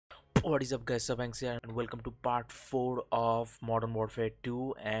What is up guys, SubankS here and welcome to part 4 of Modern Warfare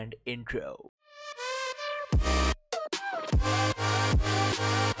 2 and intro.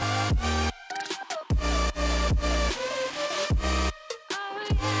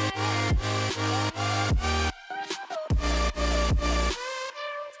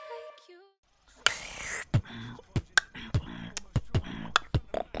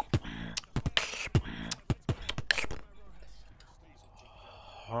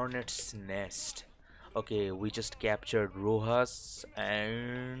 Hornet's Nest. Okay, we just captured Rojas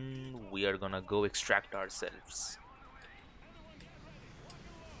and we are gonna go extract ourselves.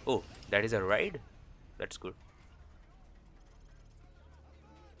 Oh, that is a ride? That's good.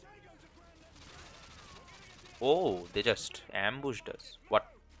 Oh, they just ambushed us. What?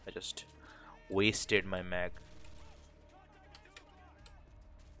 I just wasted my mag.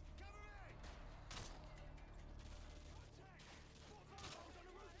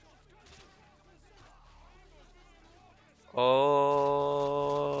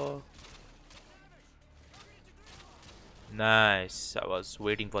 Oh, nice. I was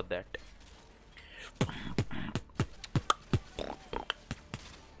waiting for that.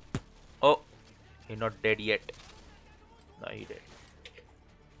 Oh, he's not dead yet. No, he did.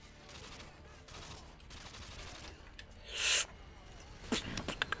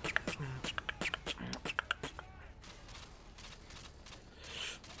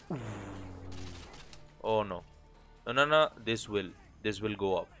 Oh no. No, no, no. This will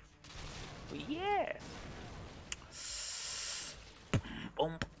go off. Yeah.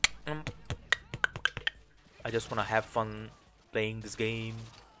 Um, um. I just wanna have fun playing this game.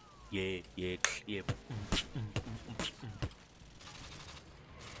 Yeah, yeah, yeah.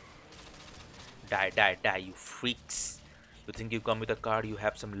 Die, die, die, you freaks. You think you come with a card, you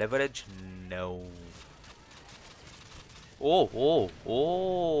have some leverage? No. Oh, oh,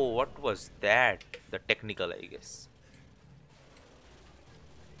 oh, what was that? The technical, I guess.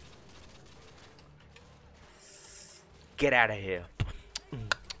 Get out of here.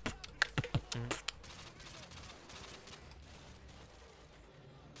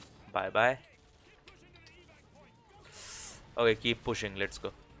 Bye bye. Okay, keep pushing. Let's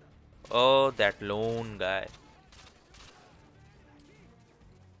go. Oh, that lone guy.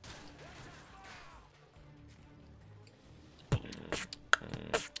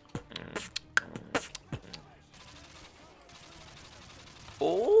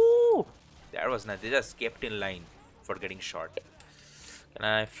 Oh, that was nice. They just kept in line for getting shot. Can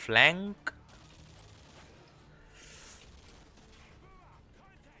I flank?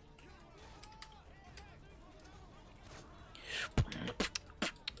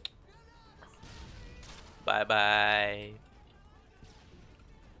 Bye bye.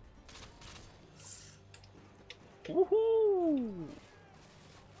 Woohoo!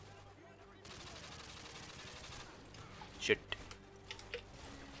 Shit.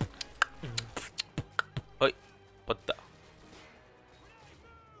 Oi, what the?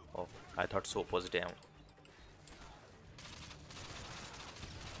 Oh, I thought so was down.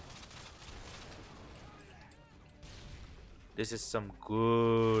 This is some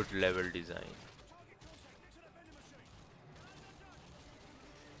good level design.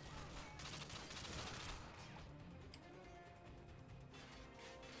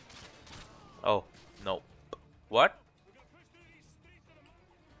 Oh, no. What?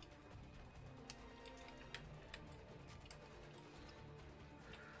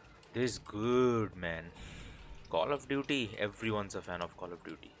 This is good, man. Call of Duty, everyone's a fan of Call of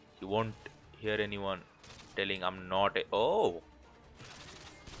Duty. You won't hear anyone telling I'm not a... Oh!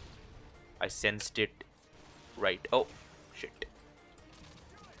 I sensed it right. Oh, shit.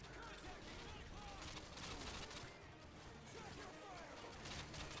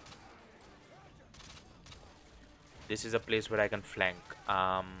 This is a place where I can flank.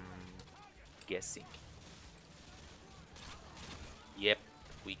 Guessing. Yep,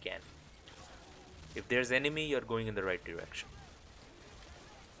 we can. If there's enemy, you're going in the right direction.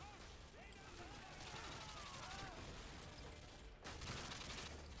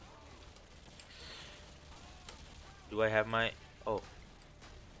 Do I have my... Oh.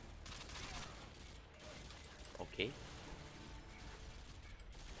 Okay.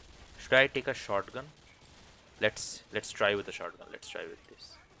 Should I take a shotgun? Let's try with the shotgun. Let's try with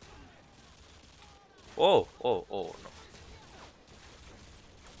this. Oh, oh, oh, no.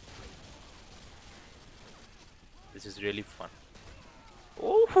 This is really fun.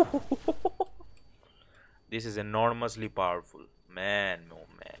 Oh, this is enormously powerful. Man, oh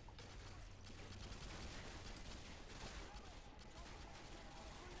man.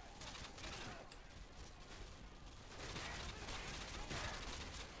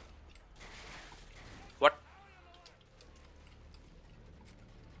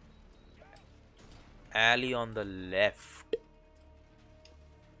 alley on the left.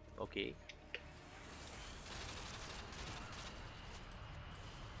 Okay.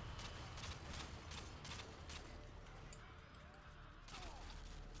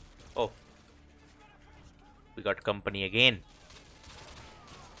 Oh, we got company again.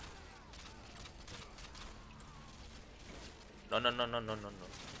 No, no, no, no, no, no, no.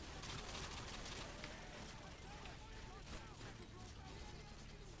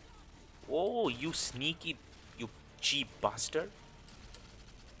 Oh, you sneaky, you cheap bastard.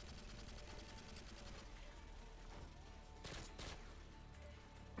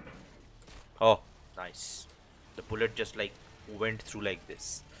 Oh, nice. The bullet just like went through like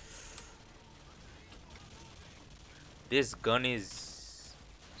this. This gun is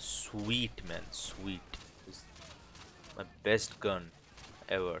sweet, man. Sweet. It's my best gun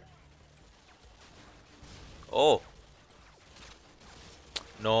ever. Oh.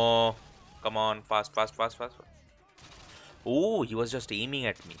 No. Come on. Fast, fast, fast, fast. Oh, he was just aiming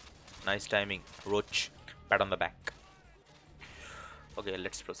at me. Nice timing. Roach. Pat on the back. Okay,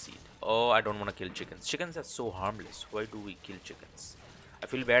 let's proceed. Oh, I don't want to kill chickens. Chickens are so harmless. Why do we kill chickens? I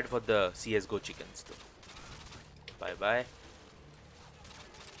feel bad for the CSGO chickens though. Bye bye.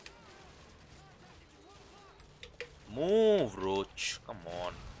 Move, Roach. Come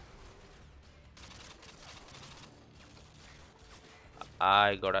on.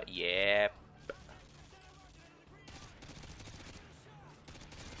 I gotta. Yep.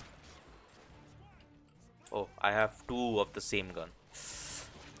 Oh, I have two of the same gun.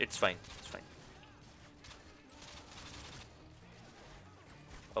 It's fine. It's fine.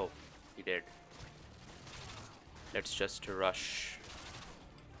 Oh, he did. Let's just rush.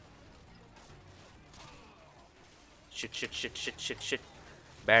 Shit, shit, shit, shit, shit, shit.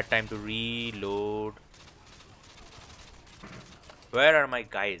 Bad time to reload. Where are my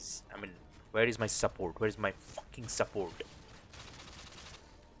guys? I mean, where is my support? Where is my fucking support?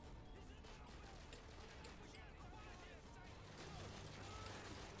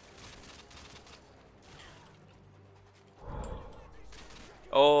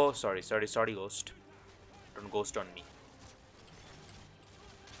 Oh, sorry, sorry, sorry, ghost. Don't ghost on me.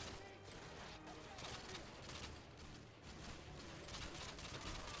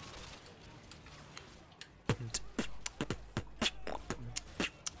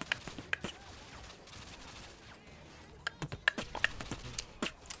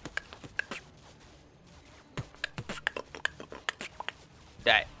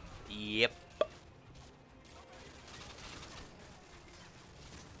 Die. Yep.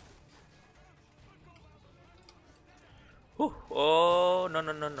 Whew. Oh, no,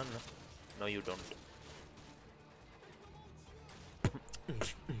 no, no, no, no. No, you don't.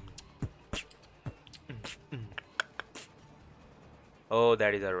 Oh,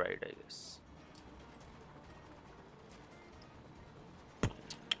 that is alright, I guess.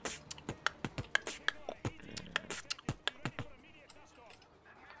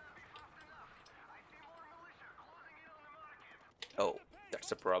 Oh,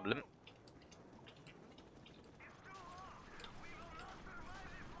 that's a problem.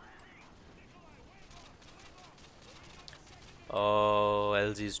 Oh,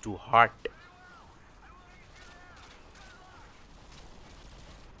 LZ is too hot.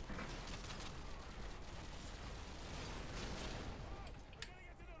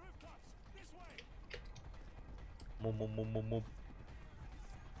 Move, move, move, move, move.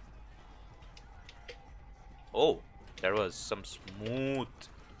 Oh, there was some smooth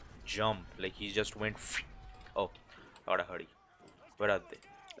jump. Like he just went. Oh, I gotta hurry. Where are they?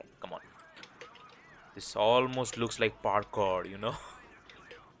 Like, come on. This almost looks like parkour, you know?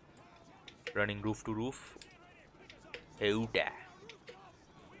 Running roof to roof. Pewdiepie.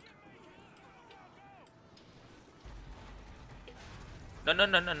 No, no,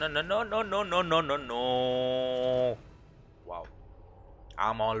 no, no, no, no, no, no, no, no, no, no, no. Wow.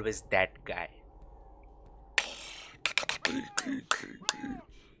 I'm always that guy.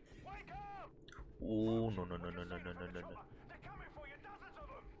 Oh, no, no, no, no, no, no, no, no, no.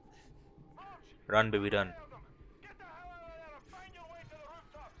 Run, baby, run.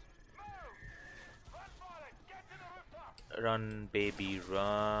 Run, baby,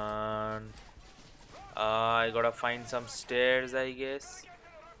 run. I gotta find some stairs, I guess.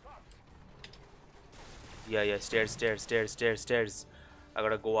 Yeah, yeah, stairs, stairs, stairs, stairs, stairs. I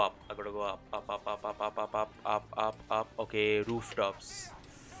gotta go up. I gotta go up, up, up, up, up, up, up, up, up, up, up. Okay, rooftops.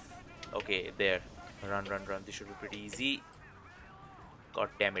 Okay, there. Run, run, run. This should be pretty easy. God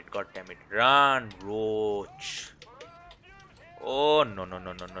damn it, god damn it. Run, Roach. Oh, no, no,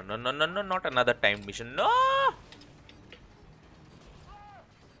 no, no, no, no, no, no, no, not another timed mission. No!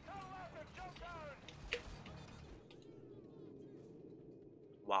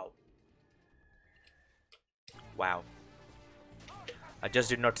 Wow. I just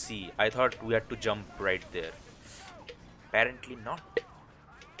did not see. I thought we had to jump right there. Apparently not.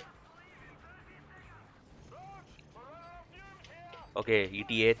 Okay,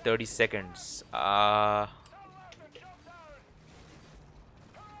 ETA 30 seconds.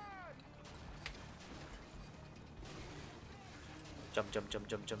 Jump, jump, jump,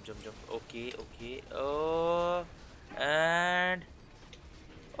 jump, jump, jump, jump. Okay, okay. And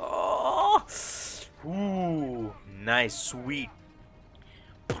oh, ooh, nice, sweet.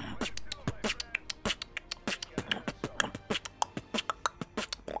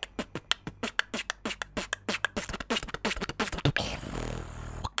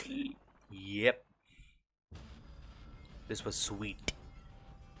 Yep, this was sweet.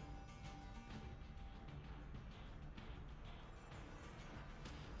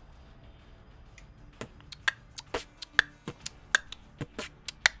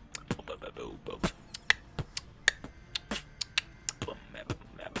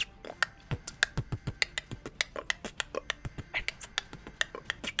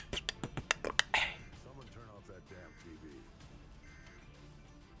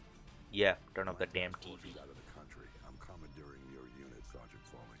 Yeah, turn off the damn TV. I'm commandeering your unit, Sergeant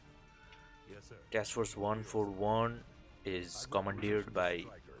Foley. Yes, sir. Task Force 141 is commandeered by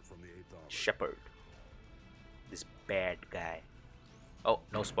Shepard. This bad guy. Oh,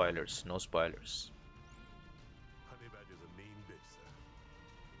 no spoilers, no spoilers. Honey Badger's a mean bitch, sir.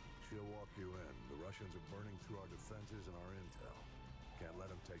 She'll walk you in. The Russians are burning through our defenses and our intel. Can't let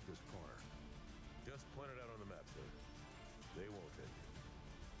them take this corner. Just point it out on the map, sir. They won't hit you.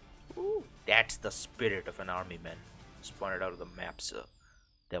 Ooh, that's the spirit of an army, man. Just point it out of the map, sir.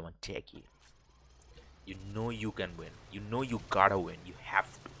 They won't take you. You know you can win. You know you gotta win. You have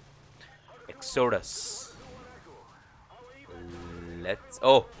to. Exodus. Let's.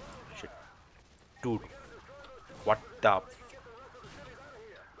 Oh, shit. Dude. What the.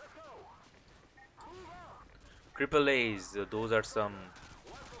 Triple A's. Those are some.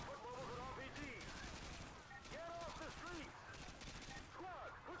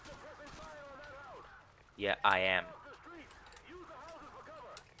 Yeah, I am.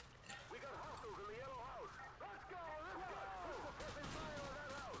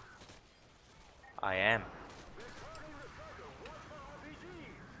 I am.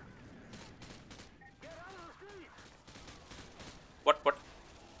 What?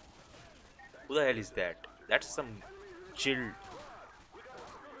 Who the hell is that? That's some chill.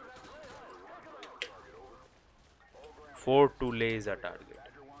 4 to laser target.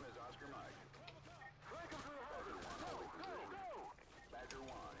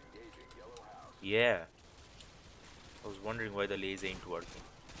 Yeah. I was wondering why the laser ain't working.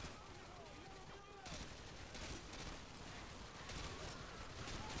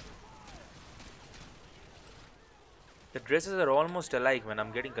 The dresses are almost alike when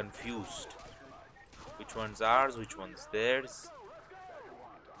I'm getting confused. Which one's ours, which one's theirs?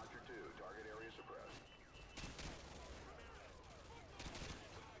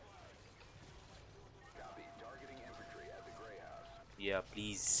 Yeah,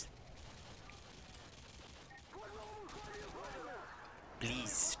 please.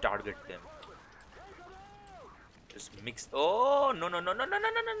 Please target them. Just mix. Oh, no, no, no, no, no, no,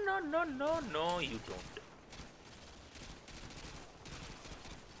 no, no, no, no, no, you don't.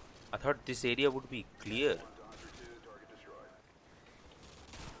 I thought this area would be clear.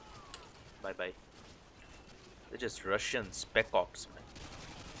 Bye bye. They're just Russian spec ops, man.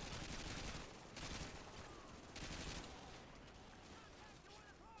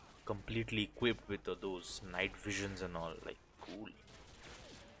 Completely equipped with those night visions and all. Like, cool.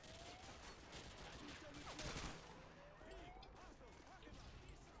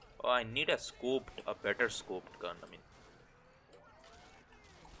 Oh, I need a better scoped gun. I mean.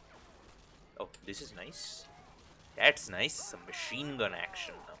 Oh, this is nice. That's nice. Some machine gun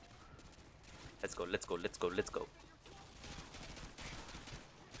action now. Let's go, let's go, let's go, let's go.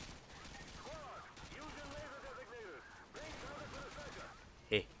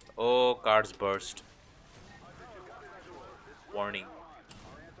 Hey. Oh, cards burst. Warning.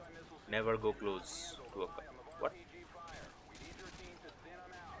 Never go close to a car. What?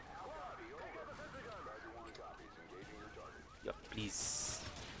 Yeah, please.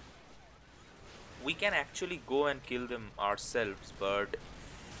 We can actually go and kill them ourselves, but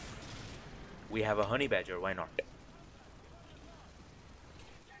we have a honey badger, why not?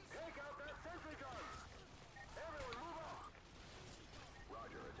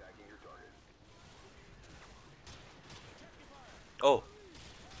 Oh,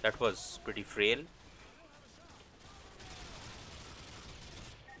 that was pretty frail.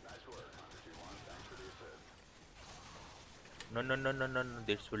 No, no, no, no, no, no.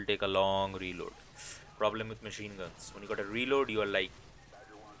 This will take a long reload. Problem with machine guns. When you got a reload, you are like.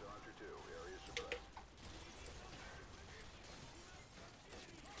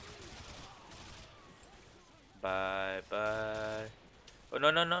 Bye, bye. Oh,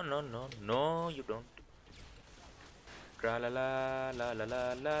 no, no, no, no, no. No, you don't. Tra la la la la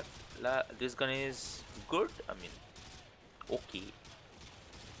la la la. This gun is good. I mean, okay.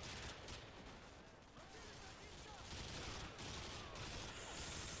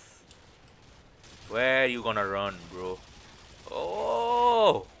 Where you gonna run, bro?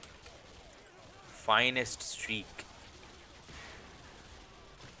 Oh, finest streak.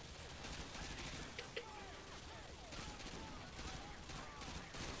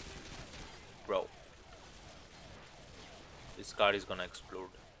 Bro, this car is gonna explode.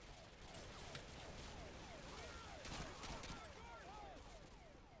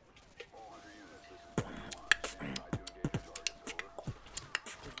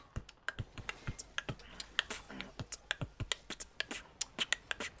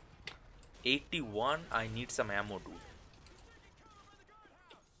 $81. I need some ammo, dude.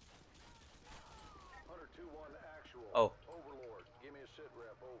 Oh,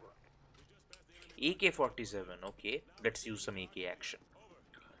 AK-47. Okay, let's use some AK action.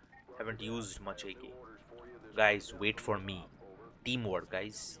 Haven't used much AK. Guys, wait for me. Teamwork,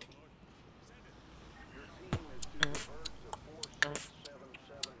 guys.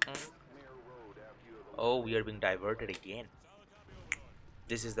 Oh, we are being diverted again.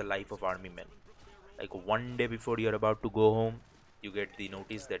 This is the life of army men. Like one day before you're about to go home, you get the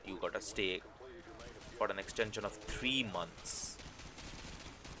notice that you gotta stay for an extension of 3 months.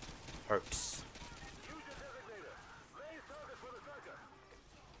 Hurts.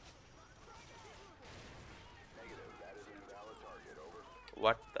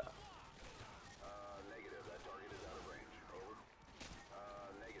 What the?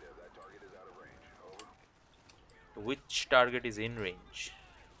 Which target is in range?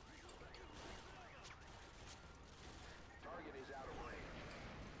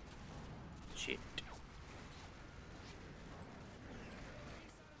 Shit.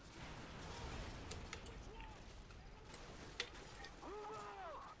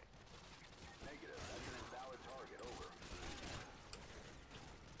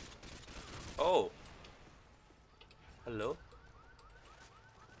 Oh. Hello.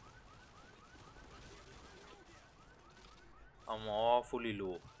 I'm awfully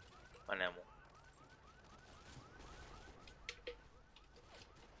low on ammo.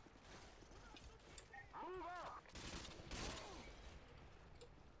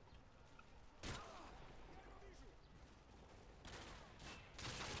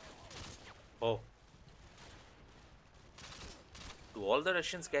 Oh. Do all the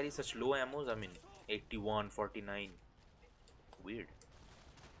Russians carry such low ammos? I mean, 81, 49. Weird.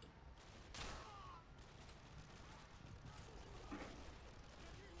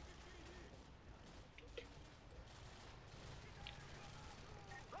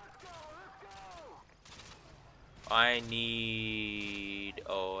 I need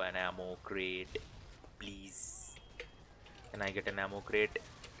an ammo crate, please. Can I get an ammo crate?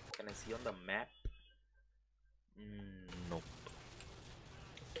 Can I see on the map? Nope.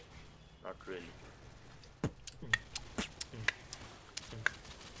 Not really.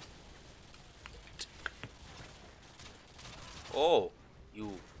 Oh, you.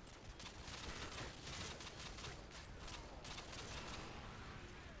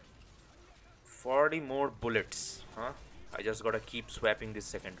 $40 more bullets, huh? I just gotta keep swapping this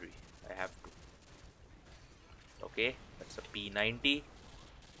secondary. I have to. Okay, that's a P90,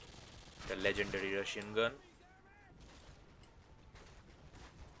 the legendary Russian gun.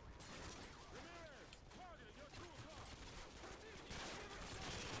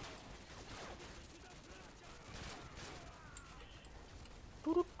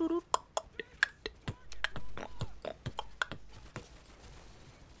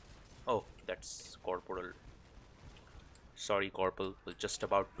 Oh, that's Corporal. Sorry, Corporal. Was just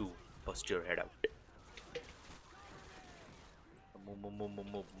about to bust your head out. Move, move, move, move,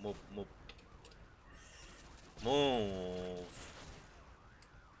 move, move, move. Move.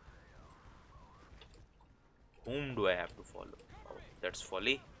 Whom do I have to follow? Oh, that's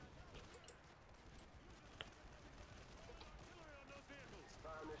Folly.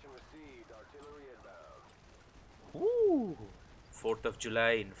 Woo! 4th of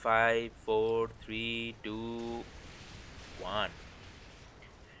July in 5, 4, 3, 2, 1.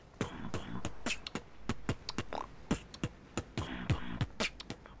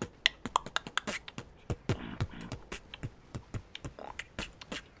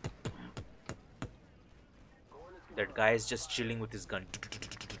 That guy is just chilling with his gun.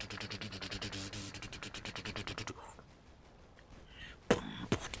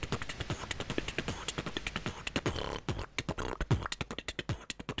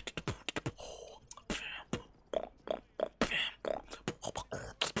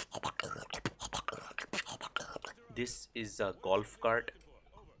 This is a golf cart.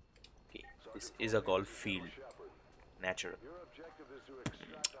 Okay, this is a golf field. Natural. Your objective is to extract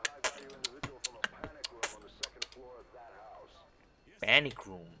a high-value individual from a panic room on the second floor of that house. Panic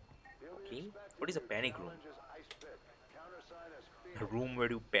room. Okay, what is a panic room? A room where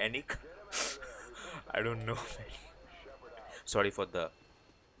you panic? I don't know. Sorry for the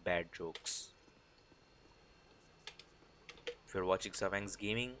bad jokes. If you're watching SubankS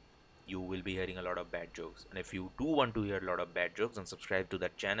Gaming, you will be hearing a lot of bad jokes. And if you do want to hear a lot of bad jokes, then subscribe to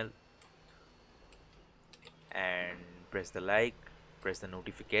that channel and press the like, press the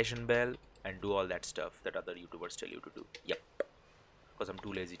notification bell, and do all that stuff that other YouTubers tell you to do. Yep, because I'm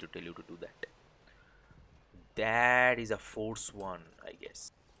too lazy to tell you to do that. That is a force one, I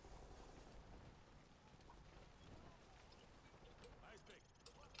guess.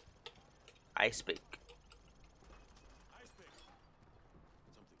 Ice pick.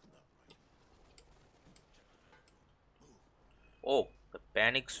 Oh, the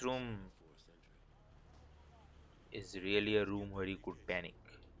panics room is really a room where you could panic.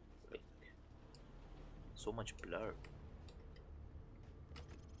 Like, so much blur.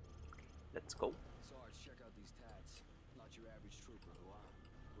 Let's go. Sarge, check out these tats. Not your average trooper, who are?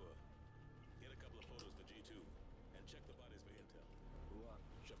 Good. Get a couple of photos to G2 and check the bodies for intel. Who are?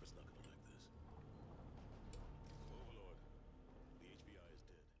 Shepard's not gonna like this. Overlord, the HBI is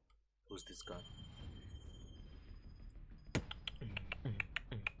dead. Who's this guy?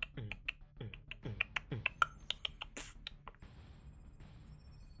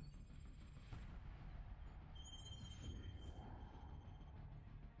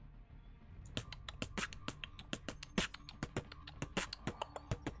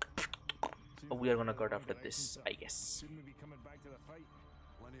 We are gonna cut after this, I guess. Shouldn't we be coming back to the fight?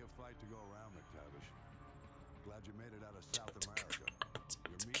 Plenty of fight to go around, McTavish. Glad you made it out of South America.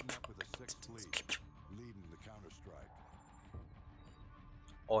 You're meeting up with the 6th Fleet, leading the counter-strike.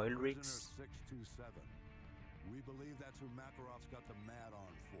 Oil Prisoner rigs. 627. We believe that's who Makarov's got the mad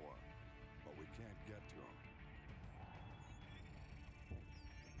on for, but we can't get to him.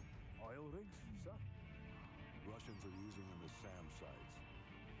 Oil rigs, sir? Russians are using them as SAM sites.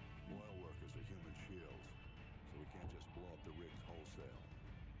 Oil workers are human shields, so we can't just blow up the rigs wholesale.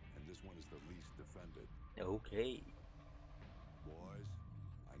 And this one is the least defended. Okay. Boys,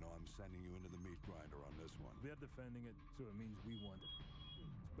 I know I'm sending you into the meat grinder on this one. We're defending it, so it means we want it.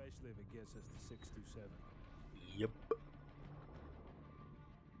 Especially if it gets us to 627. Yep.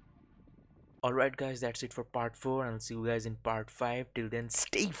 Alright guys, that's it for part 4, and I'll see you guys in part 5. Till then,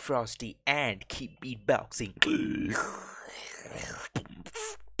 stay frosty and keep beatboxing.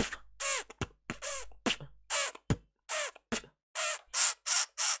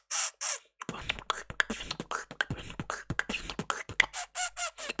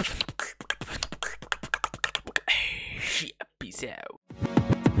 Peace out.